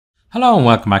Hello and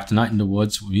welcome back to Night in the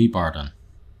Woods with me, Bardon.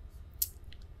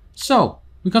 So,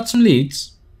 we got some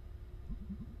leads.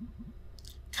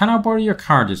 Can I borrow your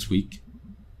car this week?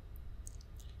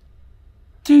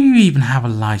 Do you even have a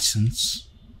license?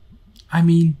 I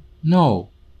mean, no,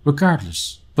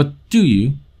 regardless. But do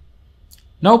you?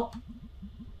 Nope.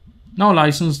 No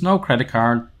license, no credit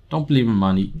card, don't believe in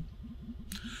money.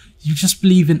 You just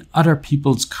believe in other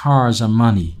people's cars and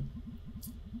money.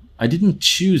 I didn't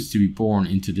choose to be born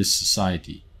into this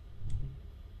society. ...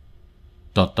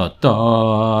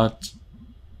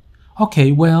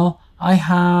 Okay, well, I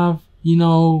have,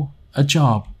 a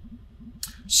job.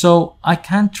 So I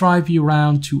can't drive you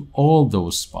around to all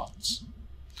those spots.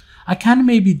 I can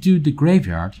maybe do the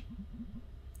graveyard.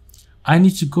 I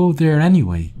need to go there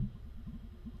anyway.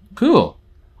 Cool.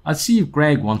 I'll see if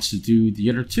Greg wants to do the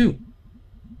other two.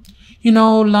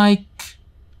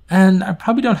 And I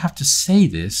probably don't have to say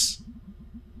this,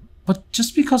 but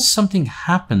just because something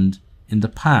happened in the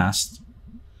past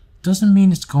doesn't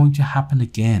mean it's going to happen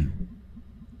again.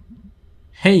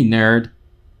 Hey nerd,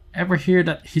 ever hear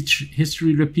that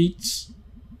history repeats?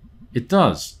 It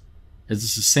does.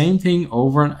 It's the same thing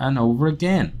over and over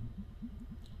again.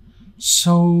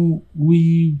 So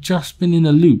we've just been in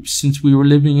a loop since we were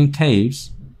living in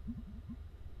caves?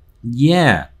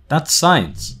 Yeah, that's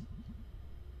science.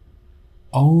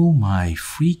 Oh my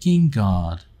freaking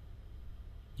god.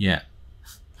 Yeah,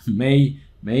 May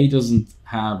doesn't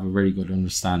have a very good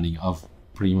understanding of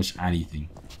pretty much anything.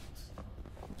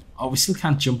 Oh, we still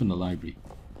can't jump in the library.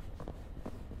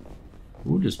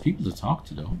 Oh, there's people to talk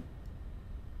to though.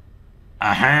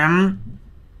 Ahem.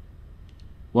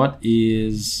 What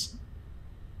is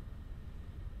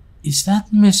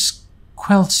that Miss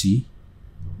Quelsey?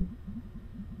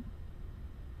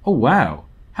 Oh wow,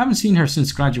 haven't seen her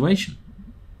since graduation.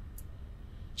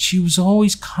 She was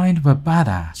always kind of a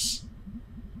badass.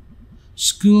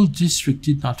 School district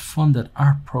did not fund that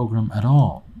art program at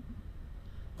all,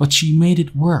 but she made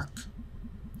it work.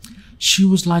 She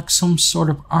was like some sort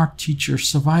of art teacher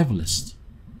survivalist.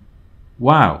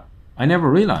 Wow, I never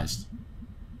realized.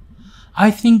 I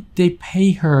think they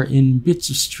pay her in bits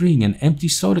of string and empty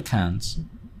soda cans.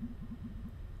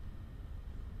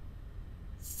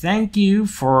 Thank you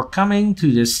for coming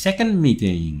to the second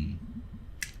meeting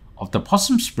of the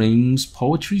Possum Springs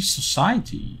Poetry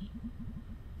Society.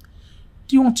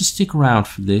 Do you want to stick around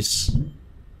for this?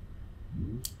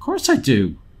 Of course I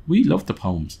do. We love the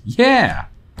poems. Yeah!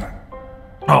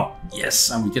 Oh, yes,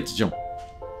 and we get to jump.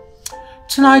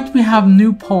 Tonight we have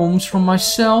new poems from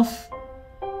myself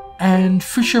and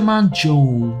Fisherman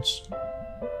Jones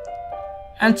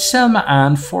and Selma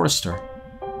Ann Forrester.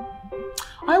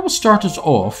 I will start us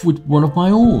off with one of my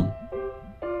own.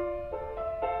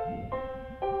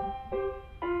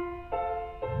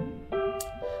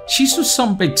 She's from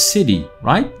some big city,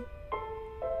 right?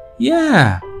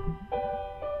 Yeah.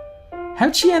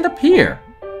 How'd she end up here?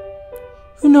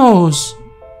 Who knows?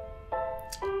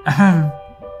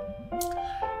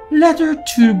 Letter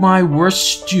to my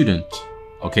worst student.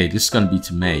 Okay, this is gonna be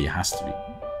to May, it has to be.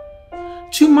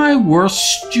 To my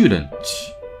worst student.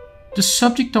 The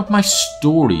subject of my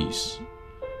stories.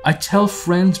 I tell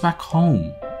friends back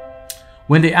home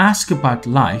when they ask about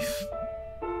life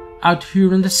out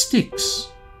here in the sticks.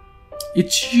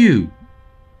 It's you.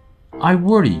 I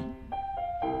worry.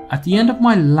 At the end of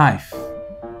my life,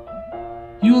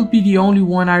 you will be the only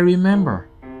one I remember.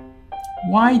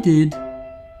 Why did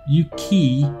you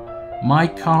key my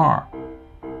car?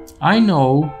 I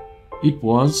know it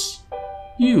was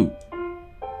you.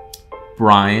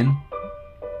 Brian. ...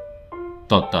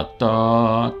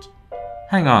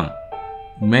 Hang on.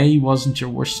 May wasn't your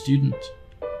worst student.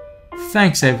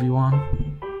 Thanks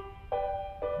everyone.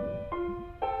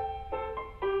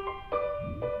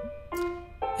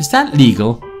 Is that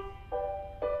legal?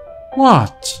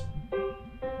 What?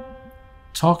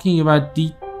 Talking about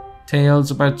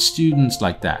details about students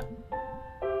like that.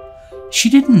 She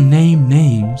didn't name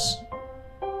names.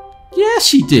 Yeah,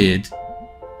 she did.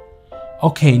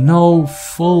 Okay, no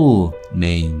full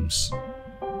names.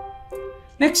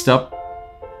 Next up,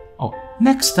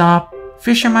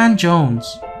 Fisherman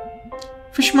Jones.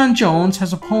 Fisherman Jones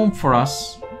has a poem for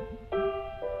us.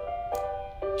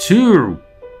 Two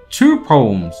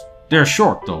poems. They're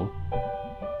short though.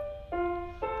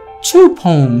 2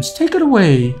 poems, take it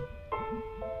away.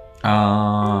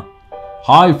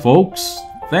 Hi folks,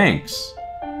 thanks.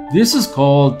 This is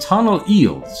called Tunnel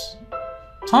Eels.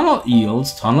 Tunnel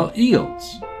eels, tunnel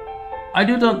eels. I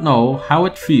do not know how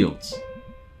it feels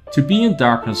to be in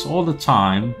darkness all the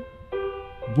time,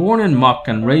 born in muck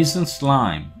and raised in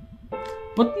slime.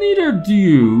 But neither do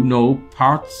you know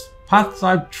paths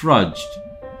I've trudged,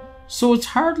 So it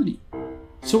hardly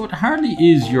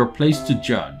is your place to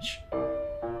judge. ...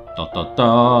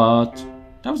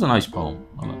 That was a nice poem.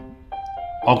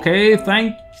 Okay,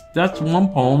 that's one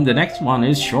poem. The next one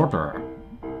is shorter.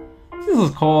 This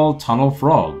is called Tunnel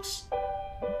Frogs.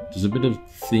 There's a bit of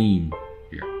theme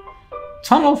here.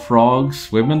 Tunnel frogs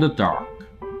swim in the dark.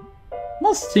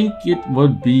 Must think it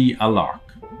would be a lark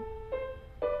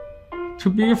to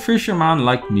be a fisherman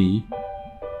like me.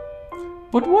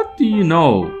 But what do you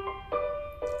know?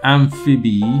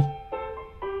 Amphibian?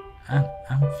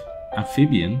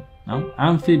 No,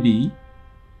 amphibie. ...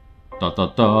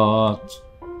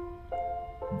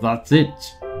 That's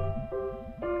it.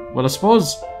 Well, I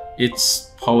suppose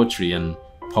it's poetry, and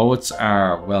poets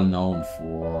are well known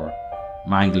for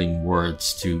mangling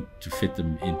words to fit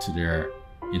them into their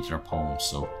poems,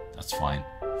 so that's fine.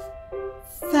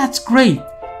 That's great.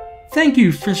 Thank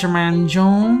you, Fisherman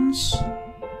Jones.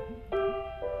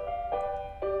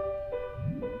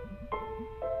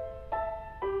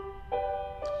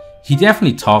 He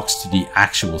definitely talks to the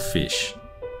actual fish.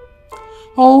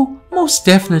 Oh, most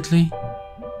definitely.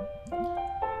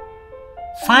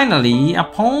 Finally, a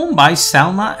poem by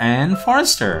Selma Ann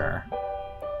Forrester.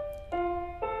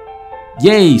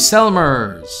 Yay,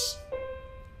 Selmers!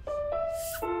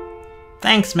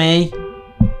 Thanks, May.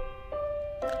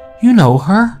 You know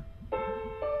her?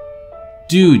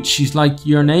 Dude, she's like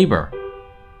your neighbor.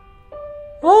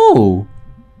 Oh!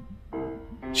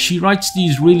 She writes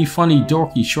these really funny,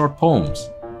 dorky short poems.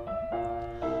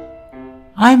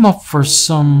 I'm up for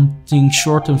something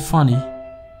short and funny.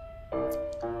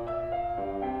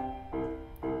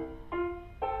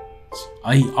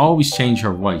 I always change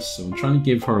her voice, so I'm trying to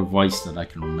give her a voice that I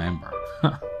can remember.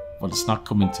 But it's not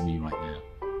coming to me right now.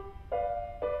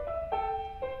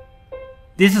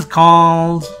 This is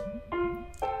called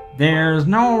There's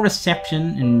No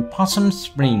Reception in Possum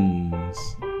Springs.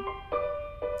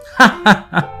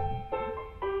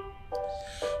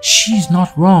 She's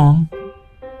not wrong.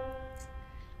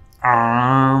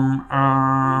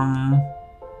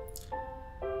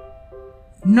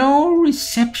 No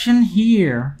reception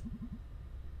here.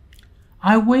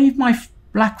 I wave my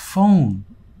black phone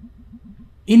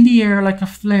in the air like a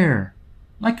flare,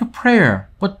 like a prayer,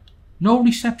 but no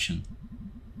reception.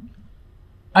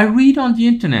 I read on the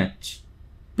internet,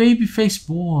 babyface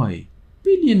boy,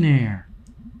 billionaire.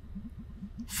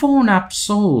 Phone app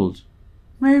sold,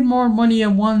 made more money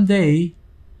in one day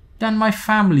than my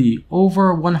family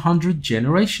over 100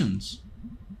 generations.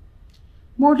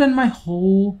 More than my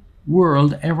whole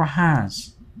world ever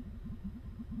has.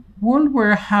 World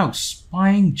where house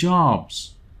buying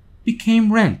jobs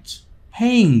became rent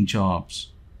paying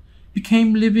jobs,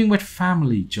 became living with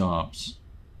family jobs.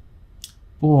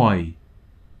 Boy,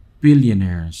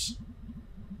 billionaires.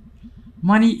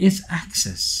 Money is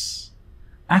access.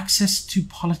 Access to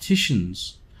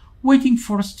politicians waiting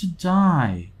for us to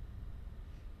die.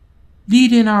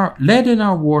 Lead in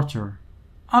our water,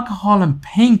 alcohol and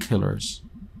painkillers.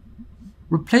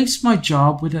 Replace my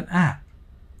job with an app.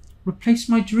 Replace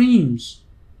my dreams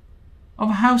of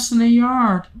a house and a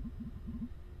yard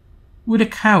with a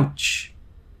couch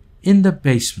in the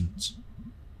basement.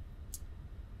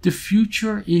 The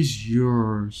future is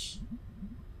yours.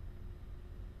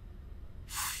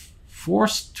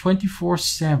 Forced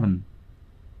 24/7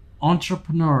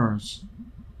 entrepreneurs.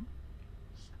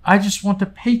 I just want a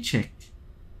paycheck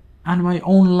and my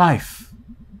own life.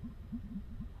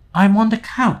 I'm on the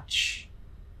couch,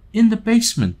 in the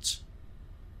basement,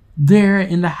 there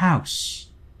in the house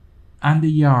and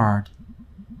the yard.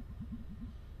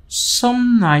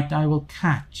 Some night I will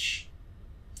catch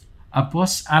a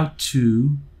bus out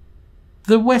to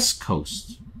the West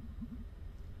Coast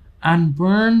and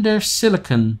burn their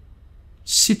Silicon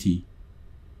City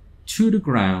to the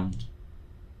ground.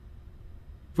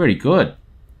 Very good.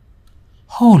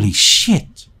 Holy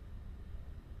shit.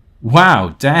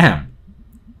 Wow, damn.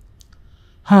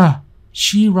 Huh,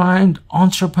 she rhymed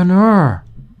entrepreneur.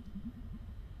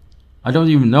 I don't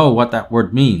even know what that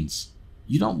word means.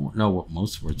 You don't know what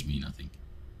most words mean, I think.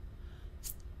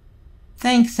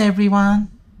 Thanks, everyone.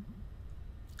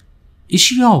 Is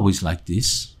she always like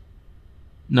this?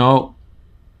 No.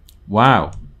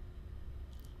 Wow.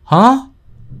 Huh?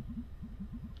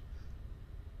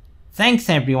 Thanks,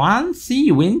 everyone. See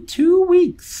you in 2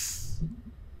 weeks.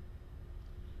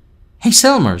 Hey,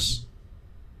 Selmers.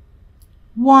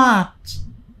 What?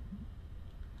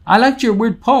 I liked your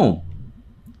weird poem.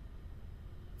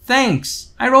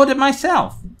 Thanks. I wrote it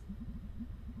myself.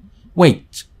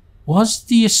 Wait, was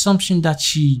the assumption that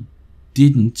she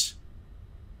didn't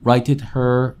write it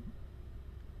her?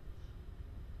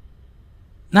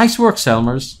 Nice work,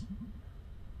 Selmers.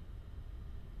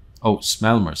 Oh,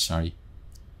 Smelmer, sorry.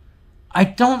 I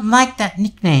don't like that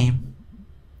nickname.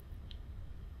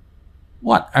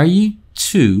 What, are you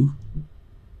two?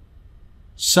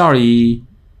 Sorry.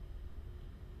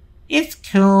 It's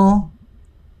cool.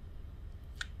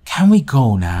 Can we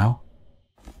go now?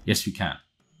 Yes, we can.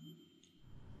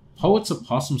 Poets of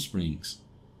Possum Springs.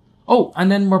 Oh,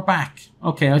 and then we're back.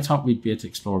 Okay, I thought we'd be able to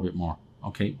explore a bit more.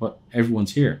 Okay, but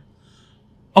everyone's here.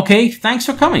 Okay, thanks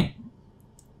for coming.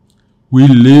 We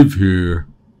live here.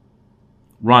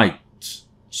 Right.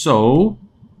 So...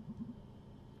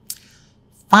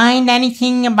 Find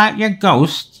anything about your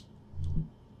ghost?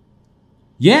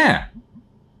 Yeah.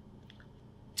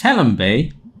 Tell him,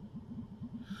 Bay.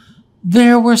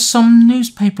 There were some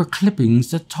newspaper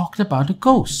clippings that talked about a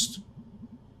ghost.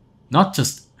 Not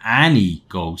just any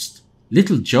ghost.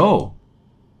 Little Joe.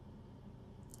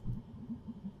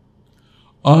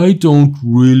 I don't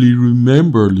really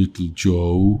remember Little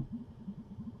Joe.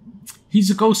 He's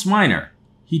a ghost miner.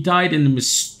 He died in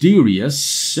mysterious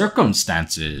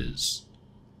circumstances.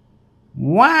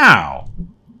 Wow.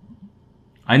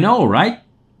 I know, right?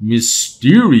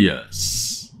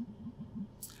 Mysterious.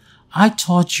 I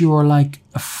thought you were like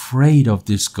afraid of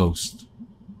this ghost.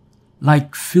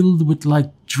 Like filled with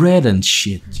like dread and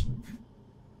shit.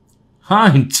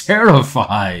 I'm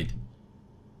terrified.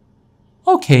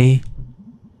 Okay.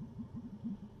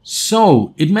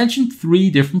 So, it mentioned 3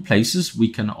 different places we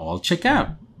can all check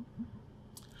out.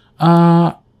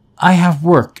 I have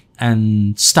work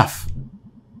and stuff.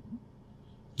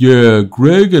 Yeah,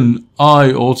 Greg and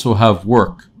I also have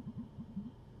work.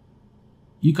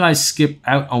 You guys skip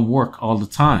out on work all the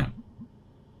time.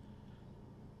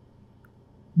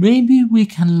 Maybe we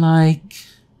can like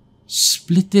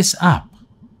split this up.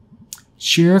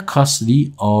 Share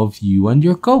custody of you and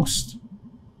your ghost.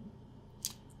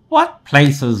 What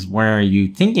places were you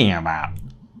thinking about?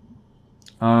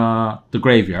 The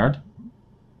graveyard.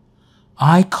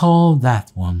 I call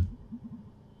that one.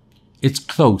 It's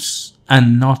close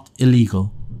and not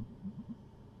illegal.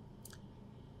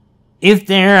 Is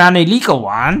there an illegal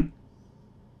one? ...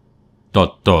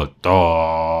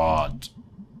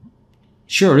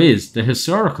 Sure is, the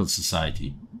Historical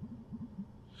Society.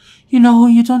 You know,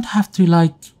 you don't have to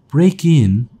like break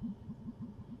in.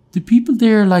 The people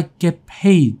there like get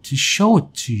paid to show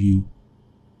it to you.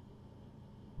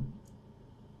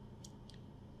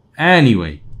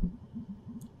 Anyway.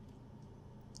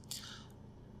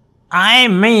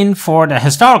 I'm in for the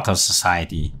Historical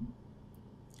Society.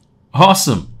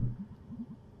 Awesome.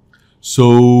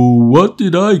 So, what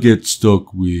did I get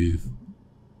stuck with?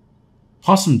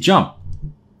 Possum Jump.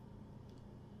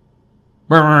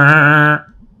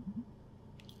 Brrr.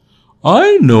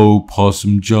 I know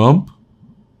Possum Jump.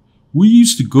 We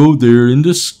used to go there in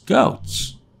the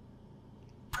Scouts.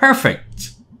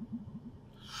 Perfect.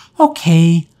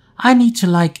 Okay, I need to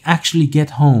like actually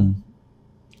get home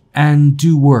and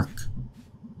do work.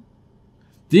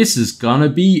 This is gonna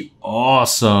be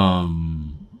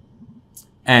awesome.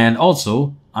 And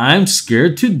also, I'm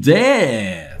scared to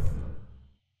death.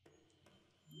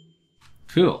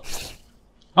 Cool.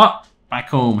 Oh, back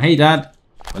home. Hey, Dad.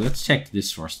 Well, let's check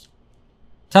this first.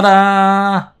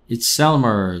 Ta-da! It's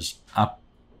Selmer's. A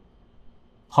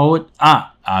poet.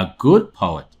 A good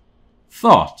poet.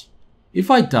 Thought, if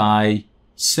I die,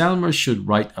 Selmer should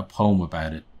write a poem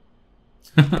about it.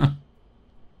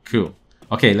 Cool.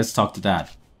 Okay, let's talk to Dad.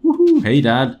 Woohoo! Hey,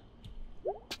 Dad.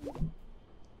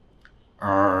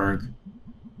 Erg.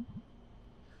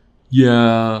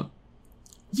 Yeah,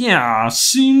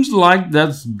 seems like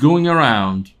that's going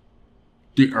around.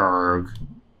 The erg.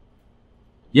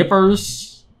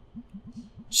 Yippers.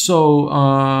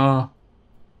 So,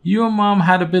 you and Mom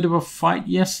had a bit of a fight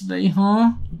yesterday,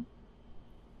 huh?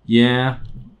 Yeah.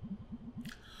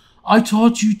 I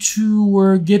thought you two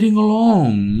were getting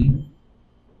along.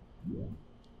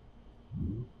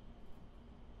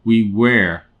 We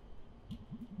were.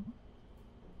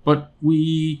 But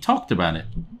we talked about it.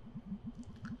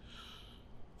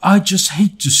 I just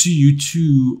hate to see you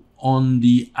two on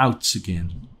the outs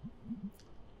again.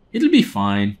 It'll be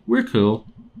fine. We're cool.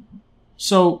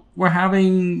 So, we're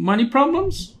having money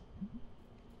problems?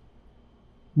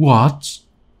 What?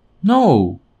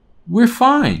 No, we're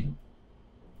fine.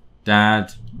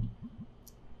 Dad.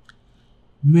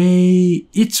 May,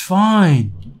 it's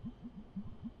fine.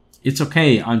 It's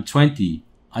okay, I'm 20.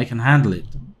 I can handle it.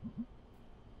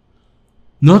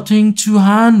 Nothing to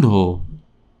handle.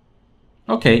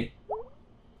 Okay.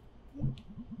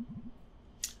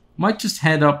 Might just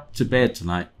head up to bed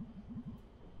tonight.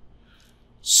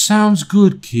 Sounds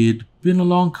good, kid. Been a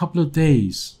long couple of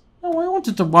days. Oh, I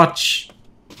wanted to watch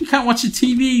You can't watch the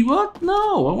TV. What?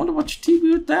 No, I want to watch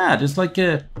TV with Dad. It's like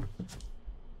a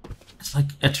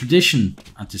tradition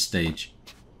at this stage.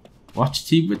 Watch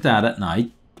TV with Dad at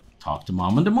night. Talk to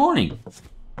Mom in the morning.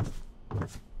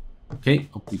 Okay,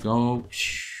 up we go.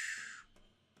 Shh.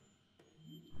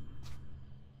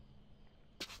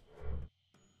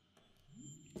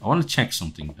 I want to check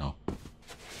something though.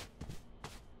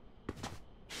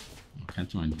 I can't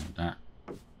do anything with that.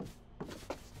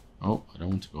 Oh, I don't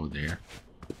want to go there.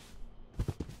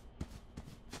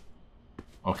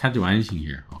 Oh, I can't do anything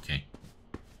here. Okay.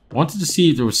 I wanted to see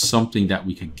if there was something that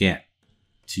we could get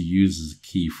to use as a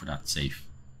key for that safe.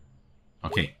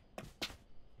 Okay.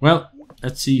 Well,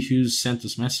 let's see who's sent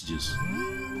us messages.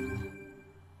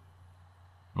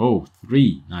 Oh,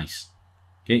 3. Nice.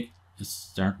 Okay, let's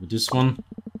start with this one.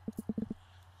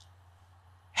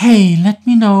 Hey, let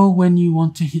me know when you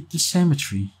want to hit the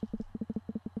cemetery.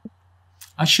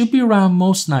 I should be around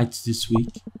most nights this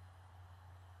week.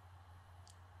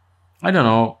 I don't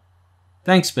know.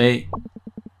 Thanks, babe.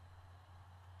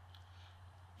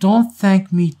 Don't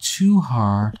thank me too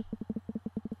hard.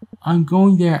 I'm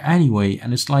going there anyway,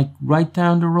 and it's like right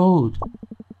down the road.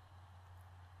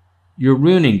 You're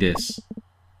ruining this.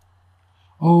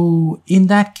 Oh, in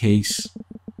that case,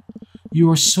 you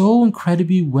are so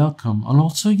incredibly welcome, and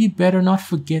also you better not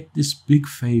forget this big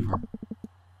favor.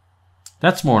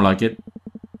 That's more like it.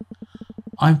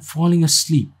 I'm falling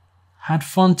asleep. Had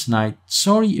fun tonight.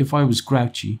 Sorry if I was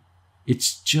grouchy.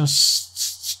 It's just...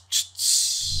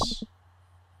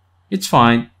 It's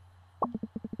fine.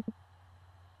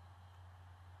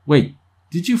 Wait,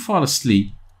 did you fall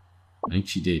asleep? I think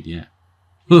she did, yeah.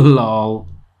 Lol.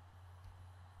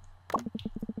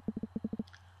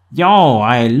 Yo,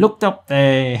 I looked up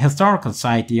the Historical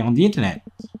Society on the internet.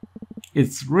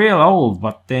 It's real old,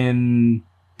 but then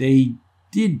they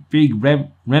did big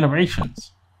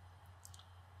renovations.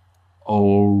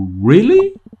 Oh,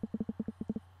 really?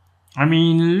 I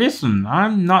mean, listen,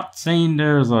 I'm not saying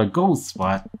there's a ghost,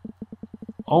 but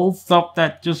old stuff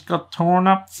that just got torn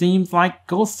up seems like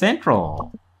Ghost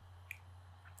Central.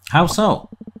 How so?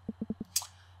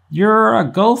 You're a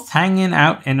ghost hanging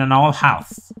out in an old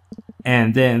house,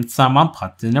 and then someone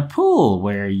puts in a pool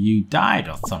where you died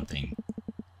or something.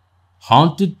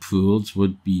 Haunted pools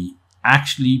would be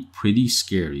actually pretty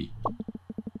scary.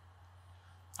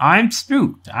 I'm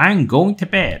spooked. I'm going to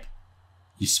bed.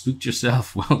 You spooked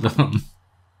yourself. Well done.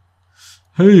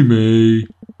 Hey, May.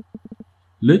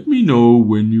 Let me know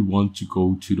when you want to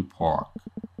go to the park.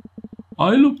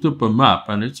 I looked up a map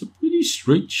and it's a pretty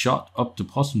straight shot up to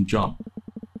Possum Jump.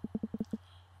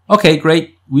 Okay,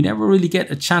 great. We never really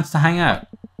get a chance to hang out.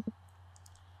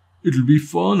 It'll be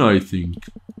fun, I think.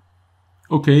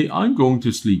 Okay, I'm going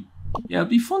to sleep. Yeah, it'll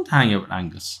be fun to hang out with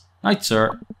Angus. Night,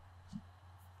 sir.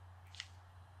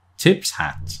 Tip's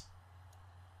hat.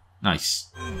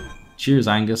 Nice. Cheers,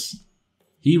 Angus.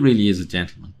 He really is a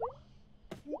gentleman.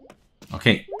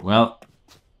 Okay, well,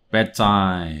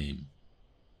 bedtime.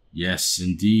 Yes,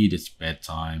 indeed, it's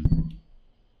bedtime.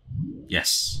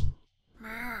 Yes.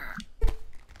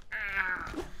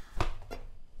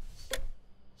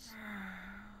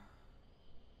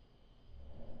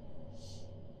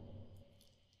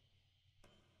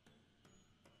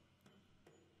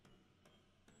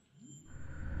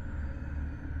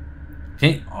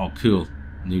 Okay, oh cool.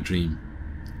 New dream.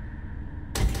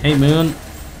 Hey Moon.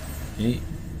 Okay,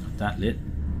 got that lit.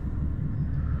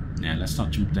 Now let's not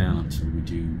jump down until we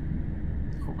do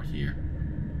over here.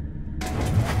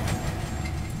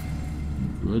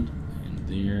 Good. In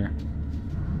there.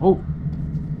 Oh!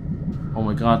 Oh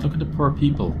my god, look at the poor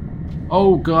people.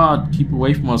 Oh god, keep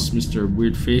away from us, Mr.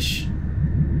 Weird Fish.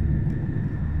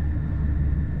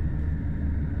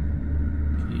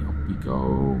 Okay, up we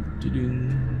go. Doo-doo.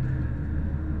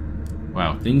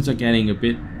 Wow, things are getting a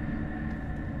bit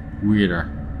weirder.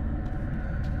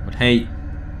 But hey,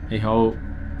 hey ho,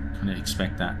 kind of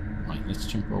expect that. Right, let's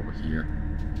jump over here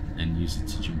and use it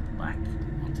to jump back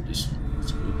onto this one.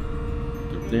 That's good.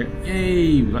 Get up there.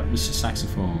 Yay, we got Mr.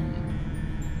 Saxophone.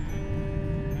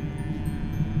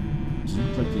 Doesn't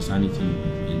look like there's anything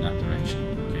in that direction.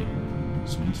 Okay,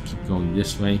 so we need to keep going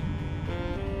this way.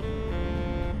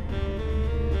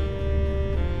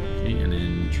 Okay, and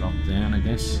then drop down, I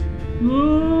guess.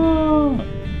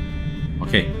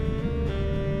 Okay,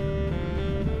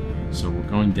 so we're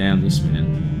going down this way then,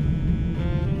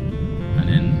 and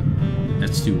then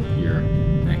let's do up here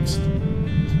next.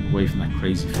 Keep away from that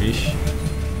crazy fish.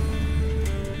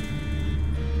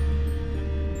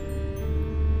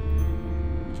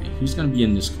 Okay, who's gonna be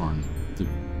in this corner? The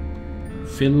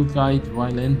fiddle guy, the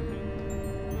violin,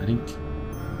 I think.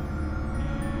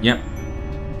 Yep.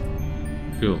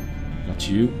 Cool. Got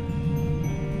you.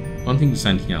 Don't think there's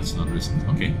anything else. No, there isn't.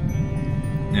 Okay.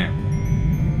 Now,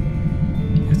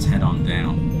 let's head on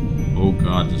down. Oh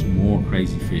god, there's more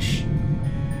crazy fish.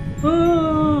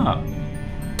 Ah! Okay.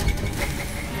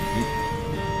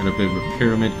 Got a bit of a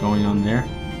pyramid going on there.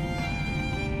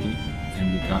 Okay.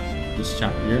 And we got this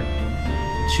chap here.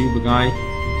 Tuba guy.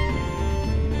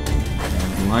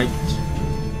 Light.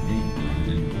 Okay. And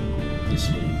then this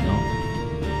way we go.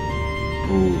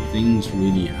 Oh, things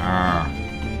really are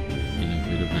in a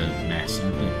bit of a mess,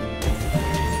 aren't they?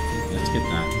 Okay. Let's get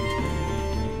that.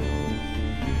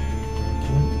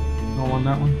 Can we go on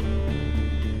that one?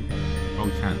 Oh,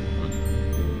 we can. Good.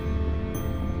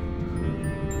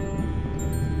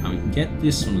 And we can get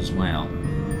this one as well.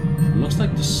 It looks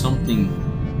like there's something.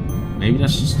 Maybe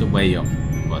that's just the way up,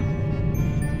 but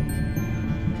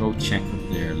go check up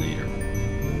there later.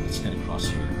 Let's head across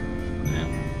here now.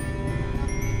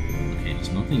 Okay, there's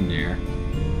nothing there.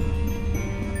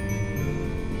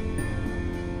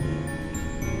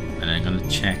 And I'm gonna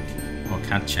check. Oh, I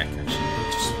can't check actually.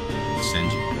 I'll just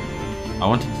send you. I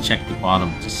wanted to check the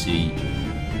bottom to see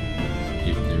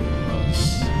if there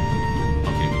was.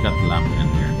 Okay, we got the lamp in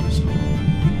there, so.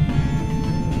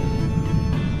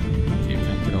 Okay, we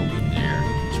can't get over there,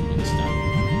 which means that.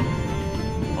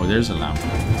 Oh, there's a lamp.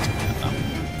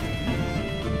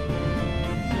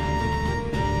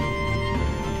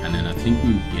 And then I think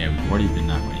we've already been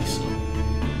that way, so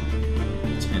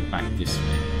let's head back this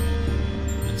way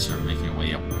and start making our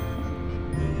way up.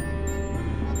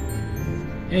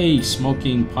 Hey,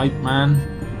 smoking pipe man.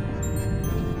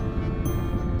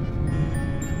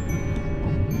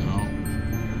 Oh, no.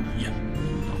 Yeah.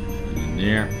 Oh, and then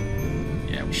there.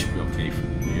 Yeah, we should be okay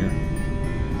from here.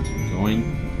 Keep going.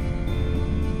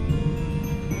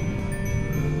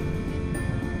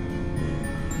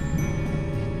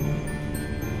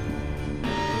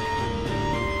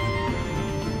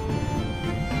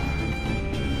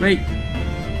 Great.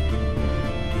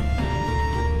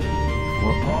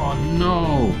 Oh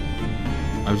no!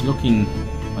 I was looking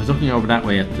over that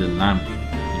way at the lamp,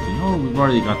 thinking, oh, we've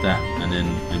already got that, and then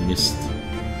I missed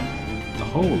the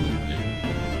hole in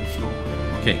the floor.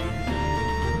 Okay.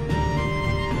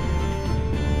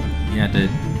 Yeah, the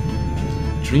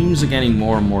dreams are getting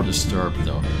more and more disturbed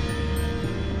though.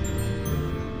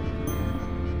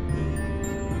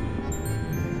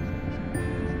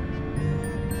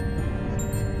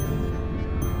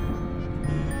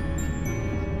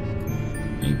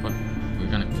 But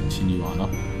we're gonna continue on up.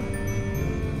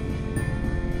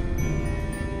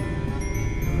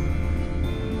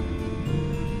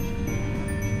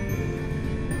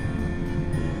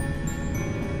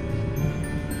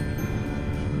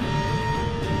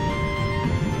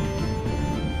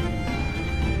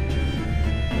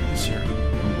 Is there a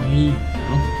way? I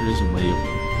don't think there is a way up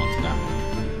onto that one.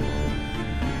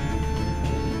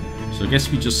 So I guess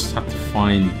we just have to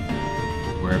find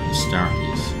wherever the start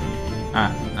is. Ah,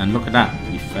 and look at that.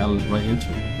 We fell right into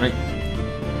it. Right.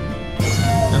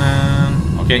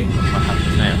 Ta-da! Okay, what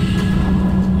happens now?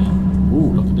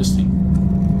 Ooh, look at this thing.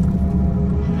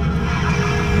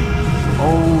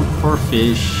 Oh, poor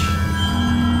fish.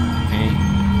 Okay.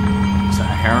 Is that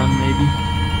a heron, maybe?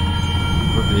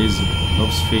 Whoever it is, it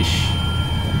loves fish.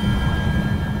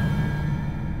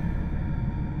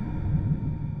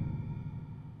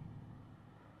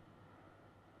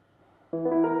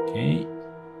 Okay.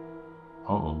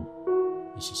 Uh-oh.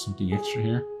 Is there something extra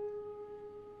here?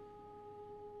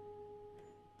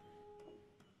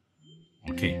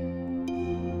 Okay.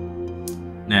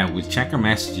 Now we'll check our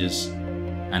messages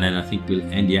and then I think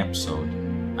we'll end the episode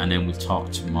and then we'll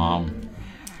talk to Mom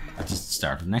at the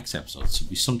start of the next episode. So it'll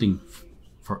be something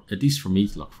for at least for me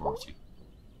to look forward to.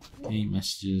 Okay,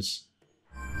 messages.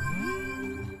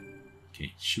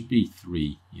 Okay, should be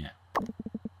 3, yeah.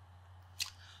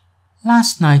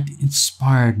 Last night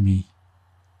inspired me.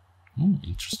 Oh,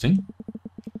 interesting.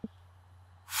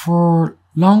 For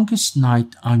longest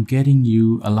night, I'm getting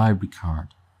you a library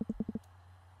card.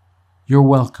 You're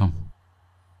welcome.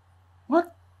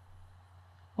 What?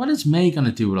 What is May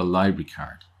gonna do with a library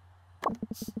card?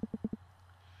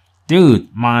 Dude,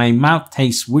 my mouth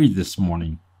tastes weird this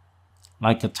morning.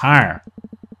 Like a tire.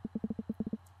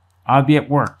 I'll be at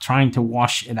work trying to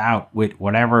wash it out with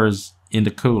whatever's in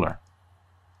the cooler.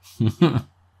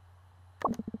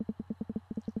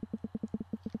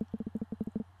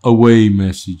 Away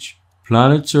message.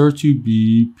 Planets are to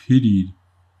be pitied,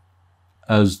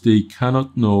 as they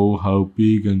cannot know how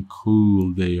big and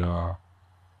cool they are.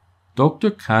 Dr.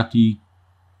 Cathy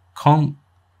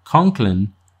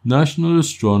Conklin, National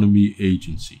Astronomy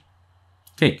Agency.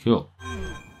 Okay, cool.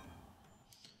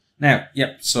 Now,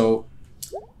 yep, so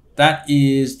that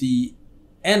is the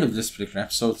end of this particular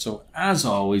episode. So as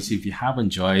always, if you have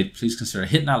enjoyed, please consider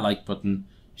hitting that like button,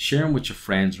 sharing with your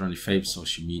friends or on your favorite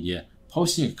social media,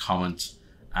 posting a comment,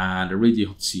 and I really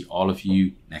hope to see all of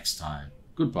you next time.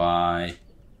 Goodbye.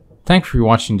 Thanks for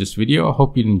watching this video. I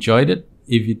hope you enjoyed it.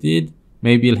 If you did,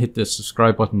 maybe you'll hit the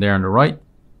subscribe button there on the right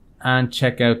and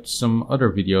check out some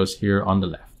other videos here on the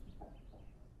left.